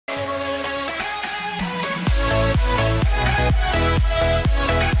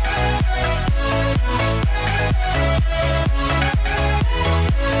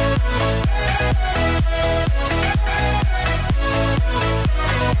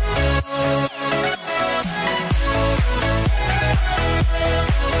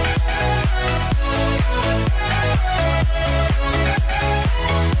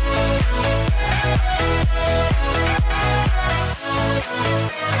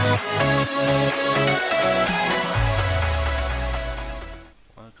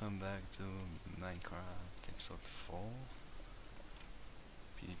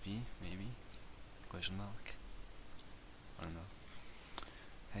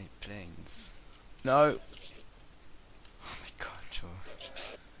planes. No. Oh my god, Joe.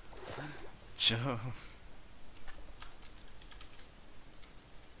 Joe.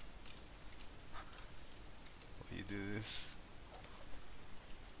 Why you do this?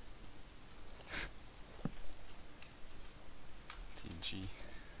 TG.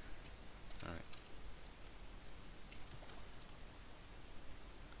 Alright.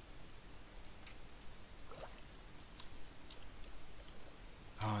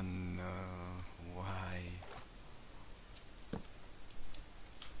 Oh no, why?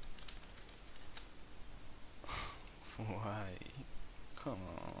 Why? Come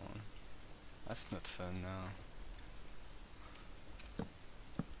on. That's not fun now.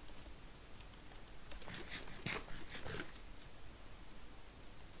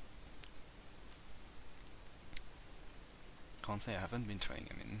 Can't say I haven't been trying,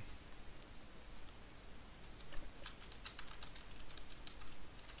 I mean.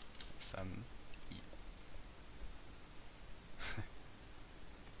 Some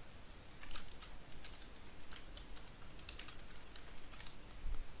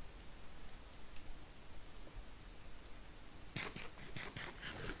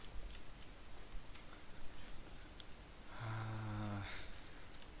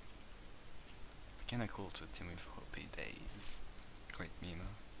kinda cool to team with Hoppy Days. Great meme.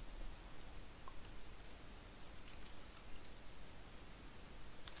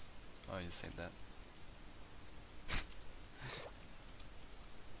 Oh, you said that.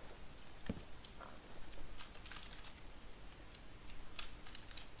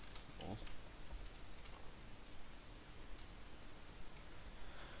 Oh.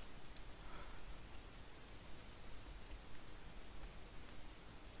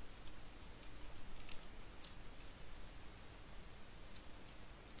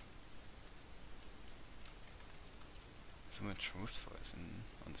 So much root for us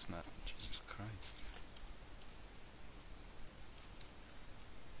on this map, Jesus Christ.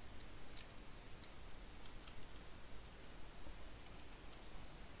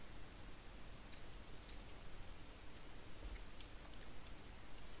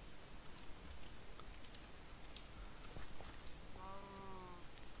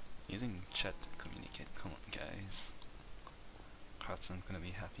 Using chat to communicate, come on guys. Crowd's not gonna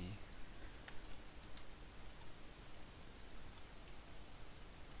be happy.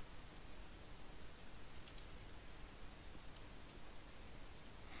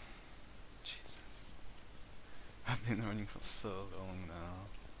 Jesus. I've been running for so long now.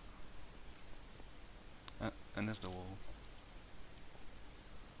 And there's the wall.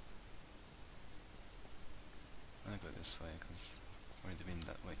 I'm gonna go this way, because I've already been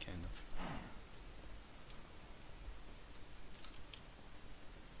that way, kind of.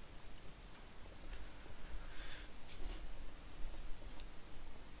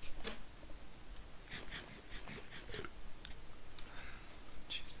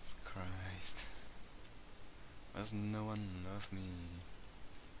 Jesus Christ. Why does no one love me?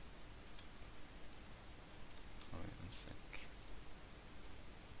 Oh, wait one sec.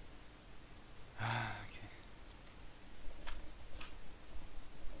 Okay.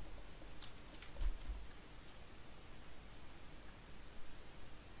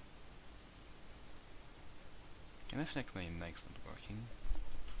 Can I feel like my mic's not working?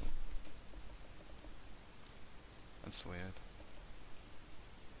 That's weird.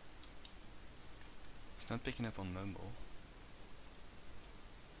 It's not picking up on Mumble.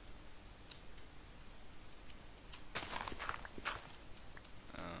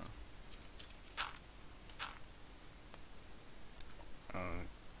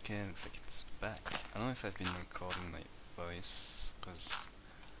 Okay, looks like it's back. I don't know if I've been recording my voice, because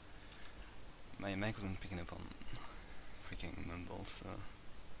my mic wasn't picking up on freaking Mumble, so...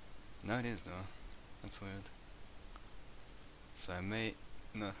 No, it is though. That's weird. So I may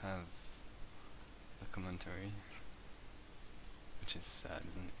not have a commentary, which is sad,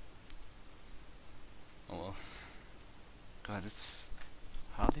 isn't it? Oh well. God, it's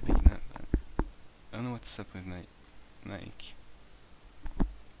hardly picking up, man. I don't know what's up with my mic.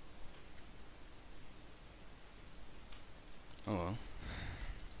 Oh well.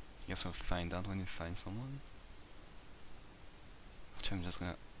 I guess we'll find out when we find someone. Which I'm just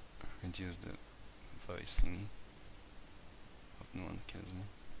gonna reduce the voice thingy. Hope no one kills me.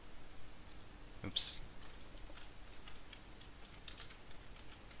 Oops.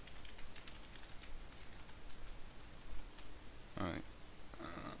 Alright.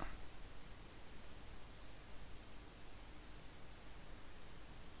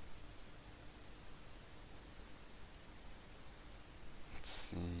 Let's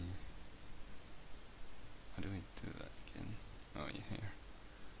see. How do we do that again? Oh, yeah, here.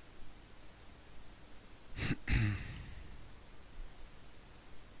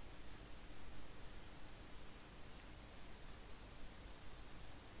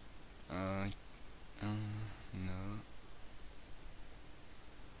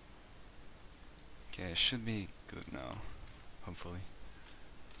 Okay, it should be good now, hopefully.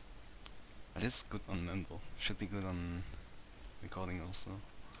 It is good on Mumble. Should be good on recording also.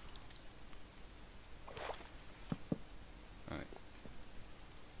 Alright.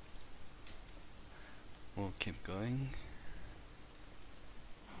 We'll keep going.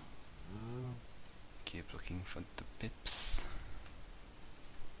 Keep looking for the pips.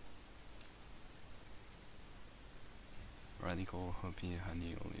 Radical, hoppy,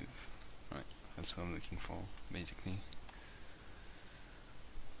 honey, olive. Right, that's what I'm looking for, basically.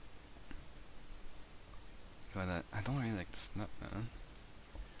 But I don't really like this map, man.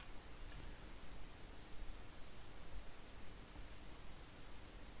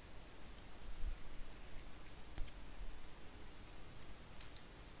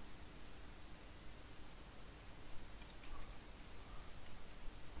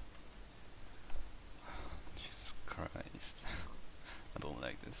 Jesus Christ. I don't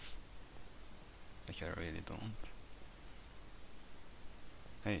like this. Like, I really don't.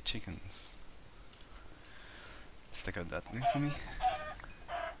 Hey, chickens. Stick out that way for me.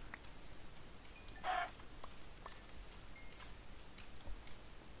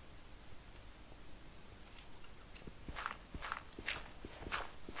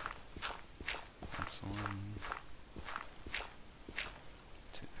 That's 1,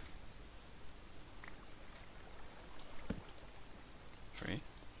 2, 3.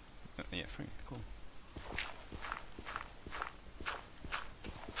 Yeah, 3. Cool.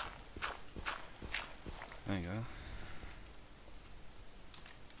 There you go.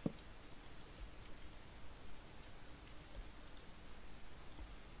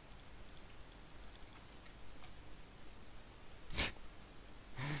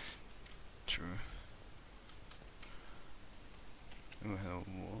 True. Oh, hello,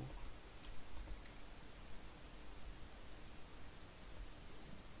 wall.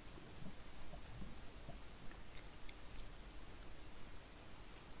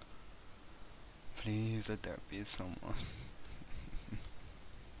 Please let there be someone.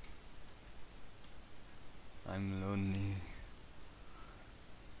 I'm lonely.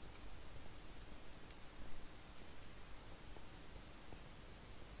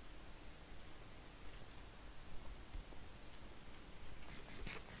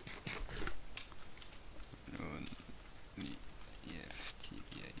 Lonely.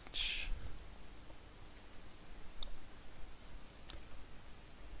 EFTBH.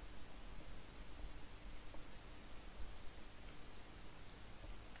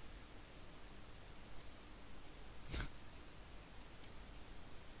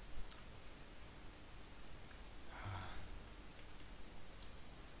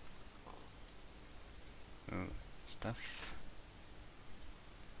 Oh, stuff.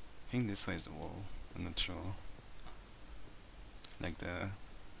 I think this way is the wall. I'm not sure. Like the...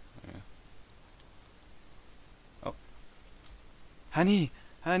 yeah. Oh. Honey!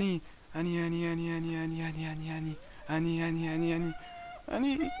 Honey! Honey, honey, honey, honey, honey, honey, honey, honey, honey, honey, honey, honey,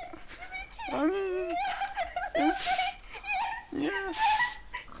 honey, honey! Yes! Yes!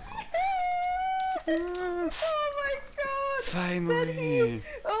 Yes! Oh my god! Finally!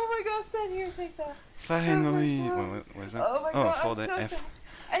 Oh my god, stand here, take that. Finally! Oh my What is that? Oh my god, for I'm the so F. sad.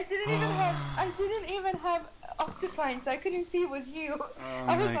 I didn't even have Optifine, so I couldn't see it was you. Oh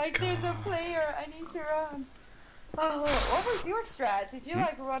I was my like, there's a God. player, I need to run. Oh, what was your strat? Did you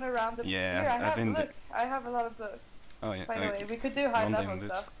like run around the... Yeah, Here, I've been look, I have a lot of books. Oh yeah, Finally, we could do high one level diamond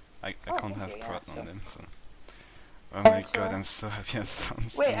boots. stuff. I Oh, can't have okay, yeah, prot sure. on them, so... Oh my sure. god, I'm so happy I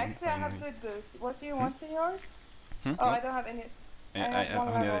found Wait, some actually I have finally. good boots. What do you want in yours? Hmm? Oh, What? I don't have any... Yeah, I have one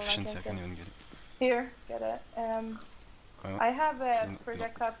only level have and I efficiency, I can can't get- even get it. Here, get it. Well, I have a no.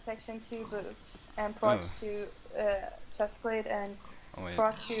 projectile protection 2 boots, and prot Oh. 2 chestplate, and oh wait,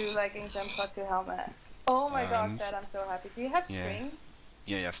 prot 2 leggings, and prot 2 helmet. Oh my god, And- Seth, I'm so happy. Do you have Yeah. string?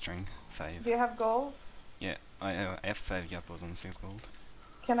 yeah, yeah, string, 5. Do you have gold? Yeah, I have 5 gappos and 6 gold.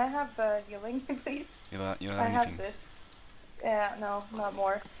 Can I have healing, please? You don't I have have anything? this. Yeah, no, not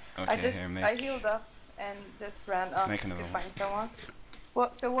more. Okay, here, I healed up and just ran up Make to another one. find someone.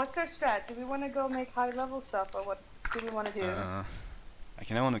 Well, so what's our strat? Do we want to go make high level stuff, or what do we want to do? I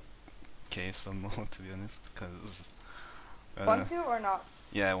kinda wanna cave some more, to be honest, cause... Want to or not?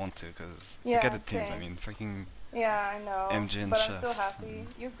 Yeah, I want to, cause... Yeah, look at the teams, I same. mean, freaking... Yeah, I know. MG and but I'm Chef. still happy.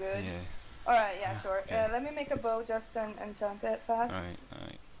 You're good. Yeah, Alright, yeah, sure. Okay. Let me make a bow just and enchant it fast.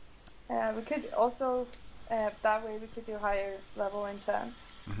 alright. We could also, that way we could do higher level enchants.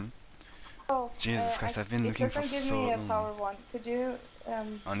 Oh, Jesus Christ, I've been looking for It doesn't give so me a long. power 1. Could you,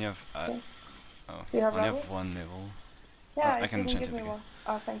 Only have... okay. oh, Do you have only levels? have 1 level. yeah, I you can didn't enchant give it me again. one.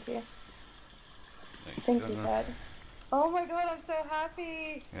 Oh, thank you. Like, Thank you, Sad. Oh my god, I'm so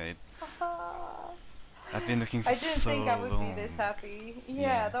happy! Wait, Haha. I've been looking for I didn't so think I would long. be this happy. Yeah,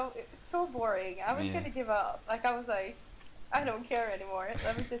 Yeah. though it was so boring. I was Yeah. gonna give up. Like I was like, I don't care anymore.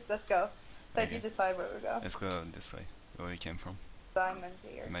 Let's go. So Okay. you decide where we go. Let's go this way, where we came from. Diamond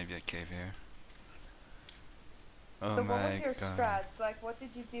here. Maybe a cave here. Oh So my what was your god. strats? Like what did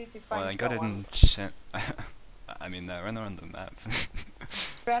you do to find Well, I got it someone? in I mean, I ran around the map.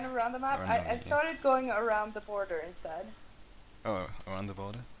 Ran around the map? I Yeah. started going around the border instead. Oh, around the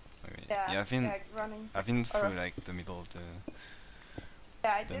border? Okay. Yeah, I've been through like the middle of the...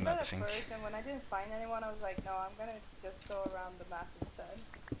 Yeah, I the did map, that I at think. first, and when I didn't find anyone, I was like, no, I'm gonna just go around the map instead.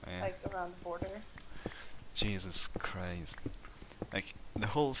 Yeah. Like, around the border. Jesus Christ. Like, the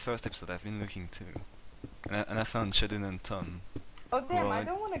whole first episode I've been looking to. And I found Shadun and Tom. Oh, damn, Well, I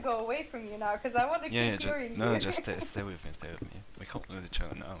don't want to go away from you now, because I want to Yeah, keep hearing no, you. just stay with me, stay with me. We can't lose each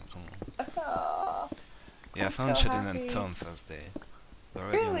other now, come on. Aw. Yeah, I I'm found so Shadun happy. and Tom first day. They're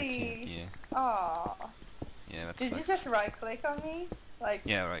already on the team. Really? Yeah. Aw. Yeah, that's Did you just right click on me? Like,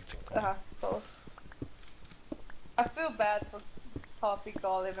 Yeah, right clicked on me. cool. I feel bad for Topic,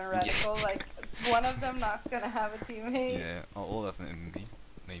 Olive, and Radical. Like, one of them not gonna have a teammate. Yeah, all of them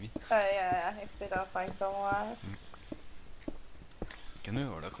maybe. Yeah, if they don't find someone. Can we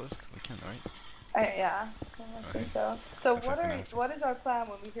roller coast? We can, right? Yeah, I think so. So Exactly. what is our plan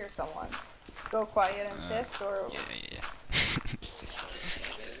when we hear someone? Go quiet and shift, or Yeah.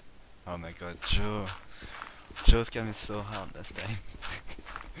 Oh my god, Joe. Joe's got me so hard last time.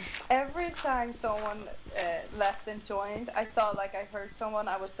 every time someone left and joined, I thought like I heard someone,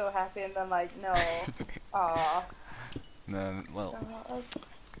 I was so happy, and then like no, aw. No, well,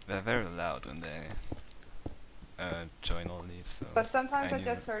 they're very loud when they join or leave, so... But sometimes I knew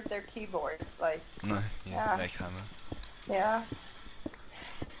just heard their keyboard, like No, Yeah. like hammer. yeah.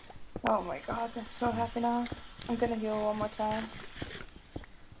 Oh my god, I'm so happy now. I'm gonna heal one more time.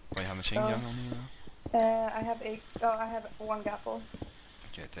 Wait, how much gun on you now? I have one gapple.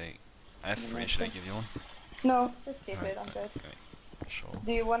 Okay, take... I have 3, should I give you one? No, just keep Right. it, I'm good. Okay, sure.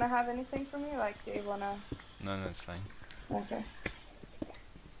 Do you wanna have anything for me? Like, do you wanna... No, it's fine. Okay.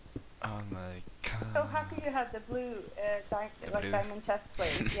 Oh my god. So happy you had the blue, blue? diamond chest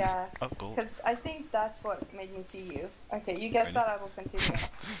plate, yeah. Oh, cool. Because I think that's what made me see you. Okay, you get Really? that, I will continue.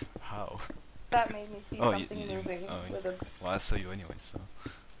 How? That made me see Oh, something moving with a... Well, I saw you anyway, so...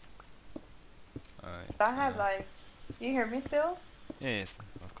 Alright. I had like... Do you hear me still? Yeah, yes,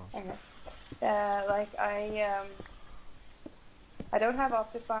 of course. Okay. Like I don't have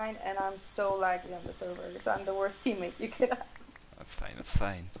Optifine, and I'm so laggy on the server, so I'm the worst teammate you could have. That's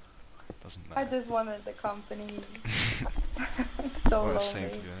fine. Doesn't matter. I just wanted the company. It's so Or lonely. same,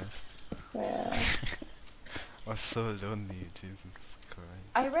 to be honest. Yeah. I was so lonely, Jesus Christ.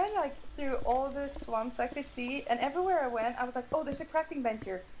 I ran like through all the swamps I could see, and everywhere I went, I was like, oh, there's a crafting bench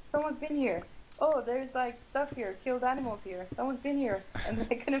here. Someone's been here. Oh, there's like stuff here. Killed animals here. Someone's been here. And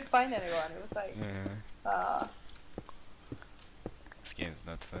I couldn't find anyone. It was like, Yeah. This game's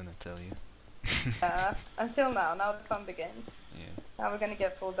not fun, I tell you. until now. Now the fun begins. Yeah. Now we're gonna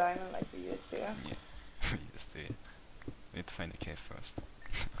get full diamond like we used to. Yeah. We just do it. We need to find a cave first.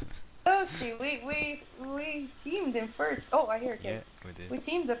 Oh, see, we teamed in first. Oh, I hear a Yeah, kid. we did. We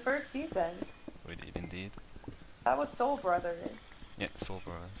teamed the first season. We did indeed. That was Soul Brothers. Yeah, Soul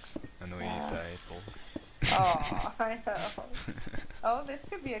Brothers. And we Yeah. died, Paul. Oh, I know. Oh, this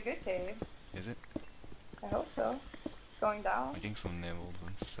could be a good cave. Is it? I hope so. It's going down. I think some nibbled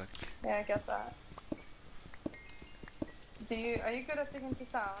ones suck. Yeah, I get that. Are you good at digging to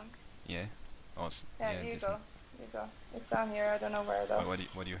sound? Yeah. Oh, Yeah, you go. You go. It's down here. I don't know where though. What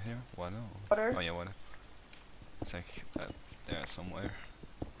do you hear? Water? Water? Oh yeah, water. It's like there somewhere.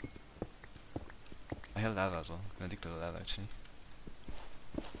 I hear lava as well. I dig to the lava actually.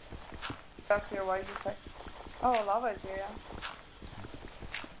 Back here, why did you check? Oh, lava is here, yeah.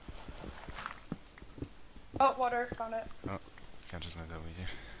 Oh, water, found it. Oh, can't just let that over here.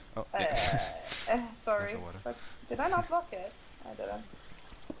 Oh, Sorry. That's the water. But did I not block it? I didn't.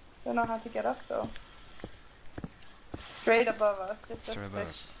 Don't know how to get up though. Straight above us, just a Straight above fish.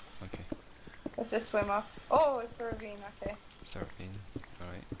 us. Okay. Let's just swim up. Oh, it's a ravine, okay. Seraphine.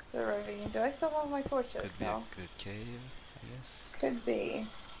 Alright. It's a ravine. Do I still have my torches? Could be No. a good cave, I guess. Could be.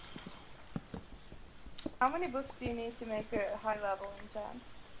 How many books do you need to make a high level enchant?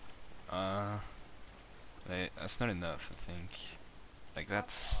 That's not enough, I think. Like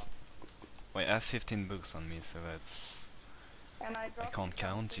that's... Wait, I have 15 books on me, so that's... And I I dropped can't you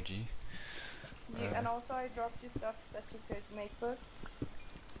count, stuff GG. and also I dropped you stuff that you could make books.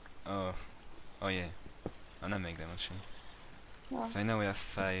 Oh yeah. I'm not make them actually. No. So I know we have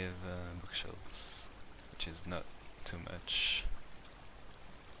 5 bookshelves, which is not too much.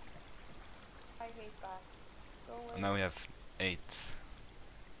 I hate back. Go away. Now we have 8.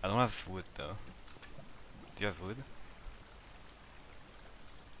 I don't have wood though. Do you have wood?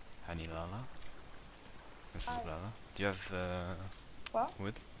 Honey Lala? Mrs. Hi. Lala? Do you have What?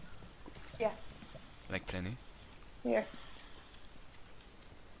 wood? Yeah. Like plenty? Here.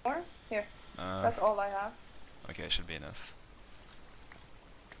 More? Here. That's all I have. Okay, should be enough.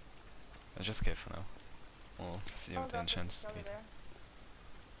 I'll just go for now. We'll see what the God, there's enchants a to be. there.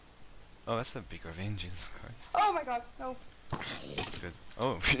 Oh, that's a big ravine, Jesus Christ. Oh my god, no. That's good.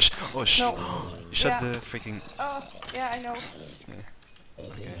 Oh, oh, No. you shot Yeah. the freaking. Oh, yeah, I know. Yeah.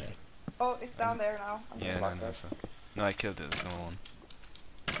 Okay. Oh, it's down there now. I'm Yeah, gonna no, lock no, it. so. No, I killed it, there's no one.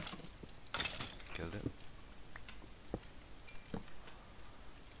 Killed it.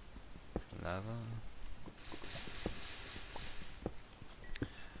 Lava.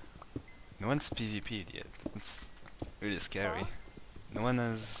 No one's PvP'd yet. It's really scary. Huh? No one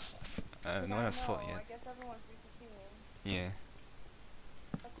has. No one has fought I yet. guess everyone's VPCing. Yeah.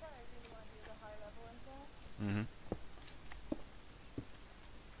 That's why I really want to do the high level info.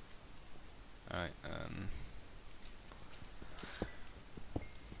 Alright,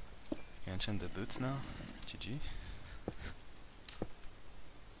 can I enchant the boots now? GG.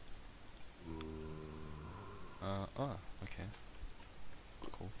 Oh, okay.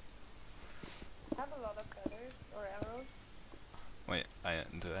 Cool. I have a lot of feathers or arrows. Wait,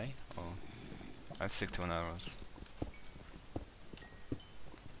 do I? Oh. I have 61 arrows.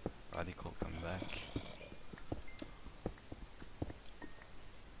 Radical, come back.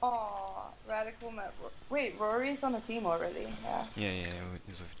 Oh, radical map. Wait, Rory's on a team already. Yeah. Yeah,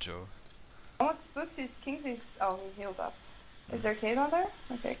 he's with Joe. Almost Spooksy's Kingsy's. Oh, he healed up. Is there a cave on there?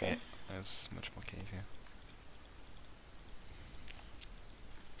 Okay, good. Yeah, there's much more cave here.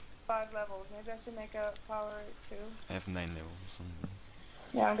 5 levels. Maybe I should make a power 2. I have 9 levels on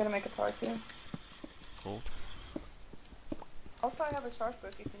Yeah, I'm gonna make a power 2. gold. Also, I have a sharp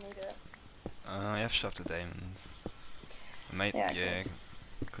book if you need it. I have shot the diamond. I might, Yeah, yeah,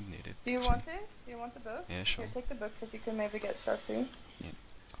 could need it. Do you want it? Do you want the book? Yeah, sure. Here, take the book because you can maybe get sharp 3.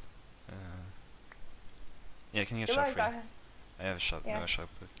 Yeah, can you get Realize sharp 3? I have a sharp, yeah. sharp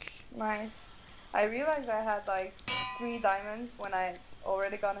book. Nice. I realized I had like 3 diamonds when I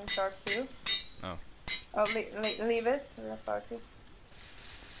already got in sharp 2. Oh. Oh, leave it. That's power 2.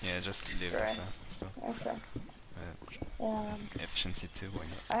 Yeah, just leave Sure. it so. Okay. Efficiency 2, why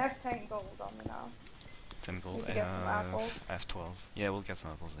not? I have 10 gold on me now. 10 gold, Need to get some apples. I have 12. Yeah, we'll get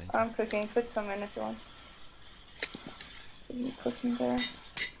some apples later. I'm cooking. Put some in if you want. Cooking there.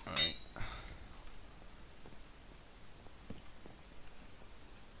 Alright.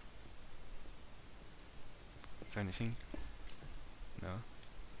 Is there anything? No?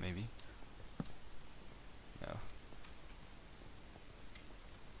 Maybe? No.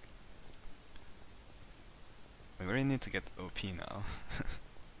 We really need to get OP now.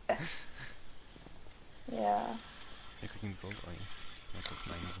 Yeah. You're cooking gold? Oh yeah. I cook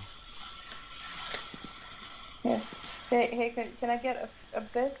mine as Yeah. well. Hey, can I get a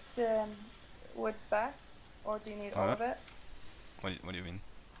bit wood back? Or do you need all of it? What do you mean?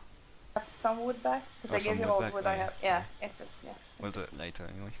 Some wood back? Because I some gave you wood all the back? wood Oh, I yeah. have. Yeah, interest, yeah. We'll do it later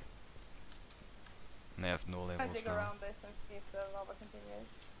anyway. And I have no I levels dig now. around this and see if the lava continues.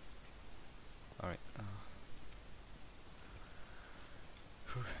 Alright.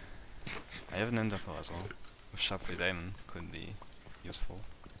 I have an ender pearl as well. With sharp 3 diamond could be useful.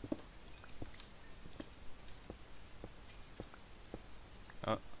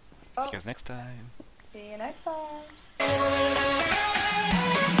 Oh. See you guys next time. See you next time.